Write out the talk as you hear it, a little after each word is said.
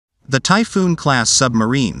The Typhoon Class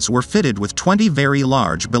submarines were fitted with 20 very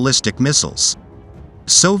large ballistic missiles.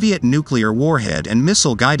 Soviet nuclear warhead and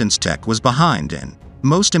missile guidance tech was behind, and,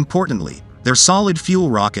 most importantly, their solid fuel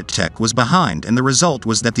rocket tech was behind, and the result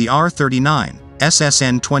was that the R-39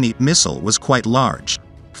 SSN-20 missile was quite large.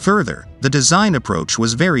 Further, the design approach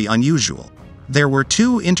was very unusual. There were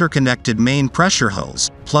 2 interconnected main pressure hulls,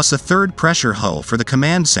 plus a third pressure hull for the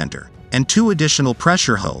command center, and 2 additional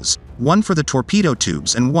pressure hulls, one for the torpedo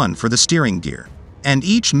tubes and one for the steering gear. And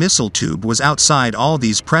each missile tube was outside all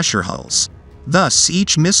these pressure hulls. Thus,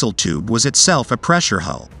 each missile tube was itself a pressure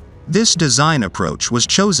hull. This design approach was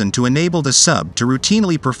chosen to enable the sub to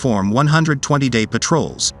routinely perform 120-day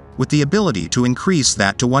patrols, with the ability to increase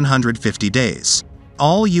that to 150 days.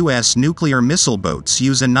 All U.S. nuclear missile boats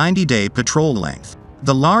use a 90-day patrol length.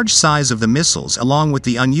 The large size of the missiles along with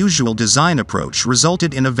the unusual design approach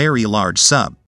resulted in a very large sub.